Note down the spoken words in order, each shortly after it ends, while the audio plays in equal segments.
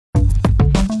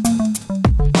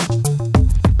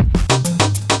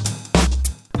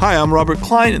Hi, I'm Robert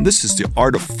Klein, and this is The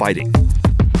Art of Fighting.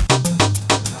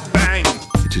 Bang!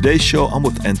 In today's show, I'm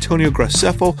with Antonio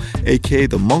Graceffo, aka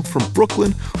the monk from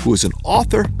Brooklyn, who is an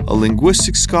author, a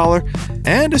linguistics scholar,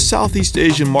 and a Southeast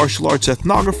Asian martial arts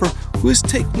ethnographer who is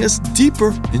taking us deeper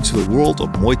into the world of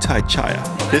Muay Thai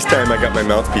Chaiya. This time I got my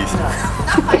mouthpiece.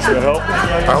 Does that help?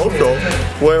 I hope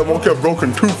so. Well, I won't get a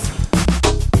broken tooth.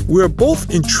 We are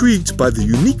both intrigued by the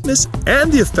uniqueness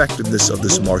and the effectiveness of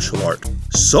this martial art.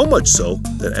 So much so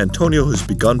that Antonio has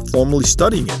begun formally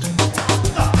studying it.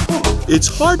 It's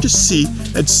hard to see,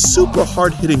 and super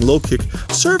hard-hitting low kick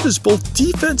serve as both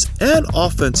defense and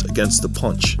offense against the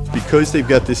punch. Because they've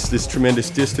got this tremendous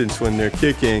distance when they're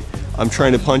kicking, I'm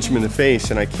trying to punch him in the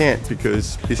face and I can't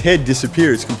because his head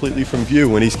disappears completely from view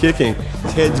when he's kicking.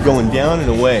 His head's going down and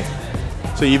away.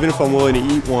 So even if I'm willing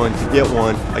to eat one to get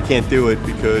one, I can't do it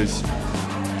because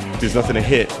there's nothing to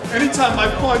hit. Anytime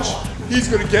I punch, he's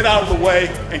going to get out of the way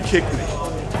and kick me,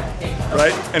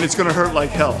 right? And it's going to hurt like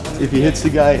hell. If he hits the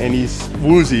guy and he's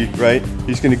woozy, right,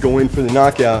 he's going to go in for the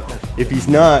knockout. If he's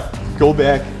not, go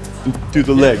back and do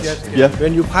the legs. Yeah?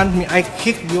 When you punch me, I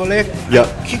kick your leg. Yeah.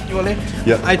 I kick your leg.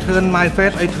 Yeah. I turn my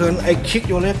face, I kick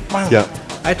your leg. Bang. Yeah.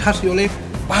 I touch your leg.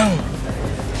 Bang.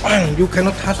 Bang. You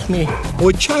cannot touch me.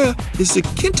 Muay Chaiya is the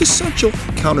quintessential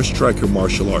counter-striker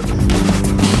martial art.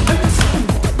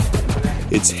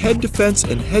 Its head defense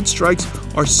and head strikes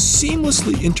are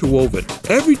seamlessly interwoven.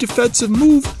 Every defensive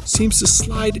move seems to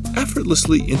slide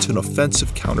effortlessly into an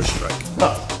offensive counter-strike.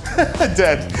 Oh,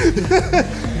 dead.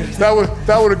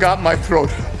 that would have got my throat.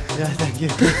 Yeah, thank you.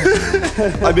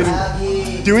 I've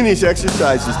been doing these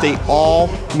exercises, they all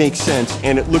make sense,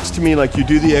 and it looks to me like you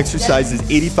do the exercises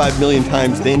 85 million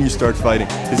times, then you start fighting,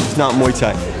 because it's not Muay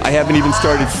Thai. I haven't even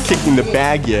started kicking the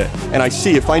bag yet, and I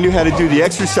see if I knew how to do the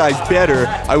exercise better,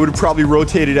 I would have probably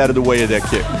rotated out of the way of that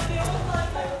kick.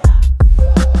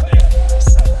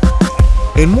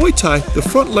 In Muay Thai, the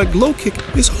front leg low kick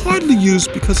is hardly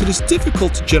used because it is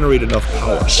difficult to generate enough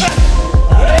power.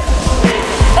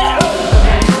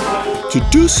 To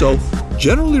do so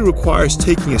generally requires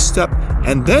taking a step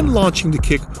and then launching the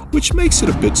kick, which makes it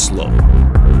a bit slow.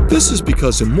 This is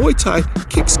because in Muay Thai,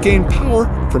 kicks gain power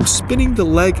from spinning the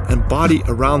leg and body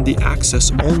around the axis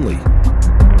only.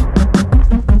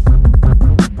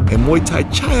 In Muay Thai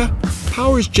Chaiya,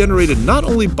 power is generated not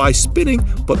only by spinning,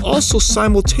 but also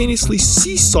simultaneously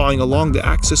seesawing along the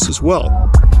axis as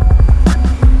well.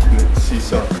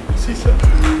 Seesaw.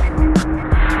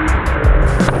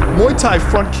 Muay Thai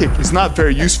front kick is not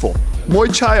very useful. Muay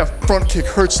Chaiya front kick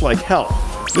hurts like hell.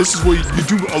 This is where you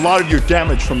do a lot of your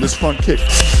damage from this front kick.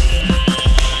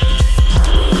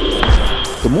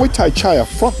 The Muay Thai Chaiya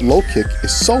front low kick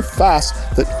is so fast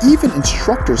that even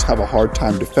instructors have a hard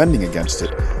time defending against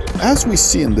it, as we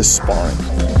see in this sparring.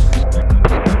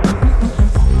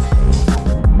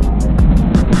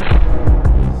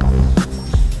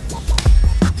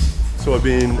 So I've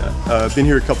been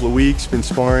here a couple of weeks, been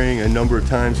sparring a number of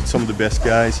times with some of the best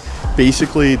guys.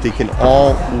 Basically, they can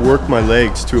all work my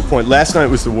legs to a point. Last night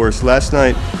was the worst. Last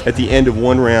night, at the end of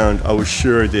one round, I was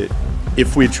sure that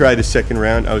if we tried a second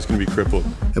round, I was going to be crippled.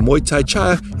 In Muay Thai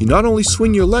Chaiya, you not only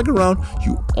swing your leg around,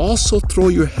 you also throw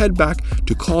your head back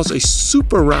to cause a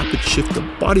super rapid shift of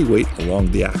body weight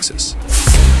along the axis.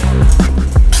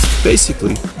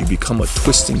 Basically, you become a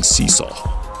twisting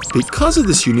seesaw. Because of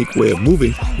this unique way of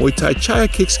moving, Muay Thai Chaiya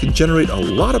kicks can generate a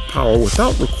lot of power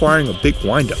without requiring a big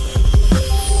windup.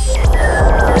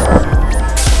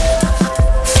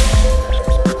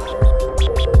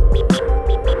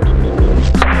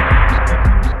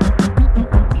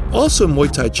 Also in Muay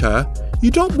Thai Chaiya,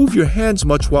 you don't move your hands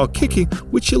much while kicking,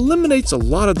 which eliminates a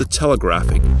lot of the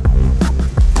telegraphing.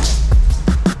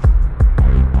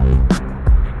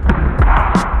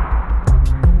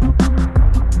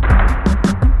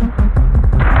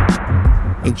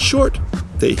 In short,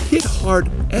 they hit hard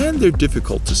and they're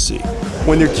difficult to see.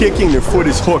 When they're kicking, their foot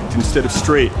is hooked instead of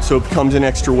straight, so it becomes an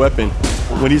extra weapon.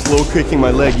 When he's low kicking my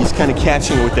leg, he's kind of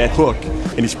catching it with that hook,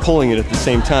 and he's pulling it at the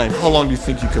same time. How long do you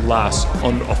think you could last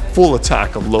on a full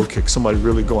attack of low kick, somebody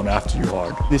really going after you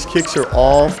hard? These kicks are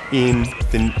all in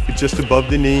just above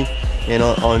the knee and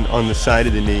on the side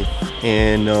of the knee,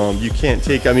 and you can't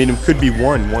take, I mean, it could be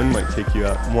one might take you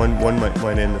out, one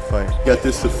might end the fight. Got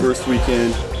this the first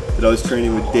weekend that I was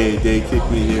training with Day. Day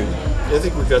kicked me here. I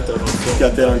think we got that on film.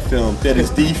 Got that on film. That is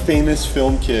the famous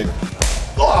film kick.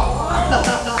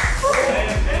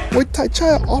 Muay Thai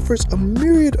Chaiya offers a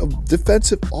myriad of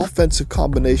defensive-offensive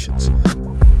combinations.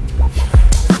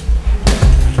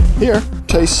 Here,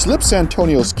 Tae slips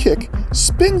Antonio's kick,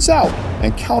 spins out,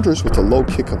 and counters with a low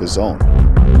kick of his own.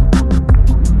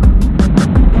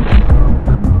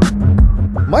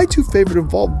 My two favorite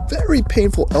involve very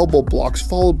painful elbow blocks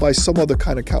followed by some other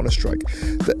kind of counter-strike.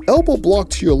 The elbow block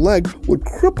to your leg would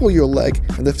cripple your leg,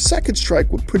 and the second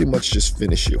strike would pretty much just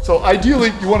finish you. So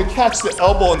ideally, you want to catch the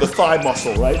elbow and the thigh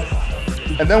muscle, right?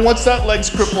 And then once that leg's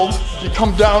crippled, you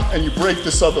come down and you break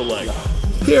this other leg.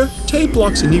 Here, Tae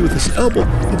blocks a knee with his elbow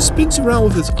and spins around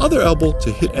with his other elbow to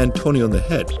hit Antonio on the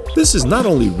head. This is not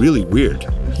only really weird,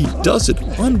 he does it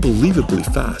unbelievably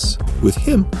fast. With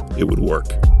him, it would work.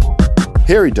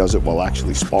 Here he does it while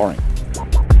actually sparring.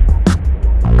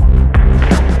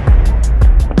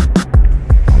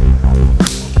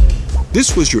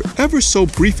 This was your ever so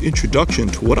brief introduction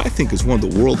to what I think is one of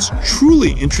the world's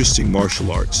truly interesting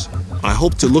martial arts. I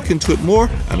hope to look into it more,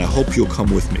 and I hope you'll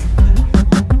come with me.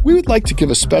 We would like to give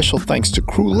a special thanks to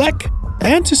Kru Lek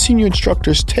and to senior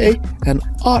instructors Tae and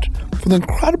Ott for the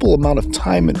incredible amount of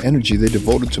time and energy they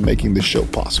devoted to making this show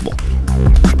possible.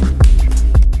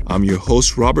 I'm your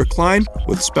host, Robert Klein,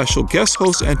 with special guest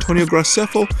host Antonio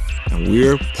Graceffo, and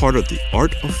we're part of the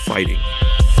Art of Fighting.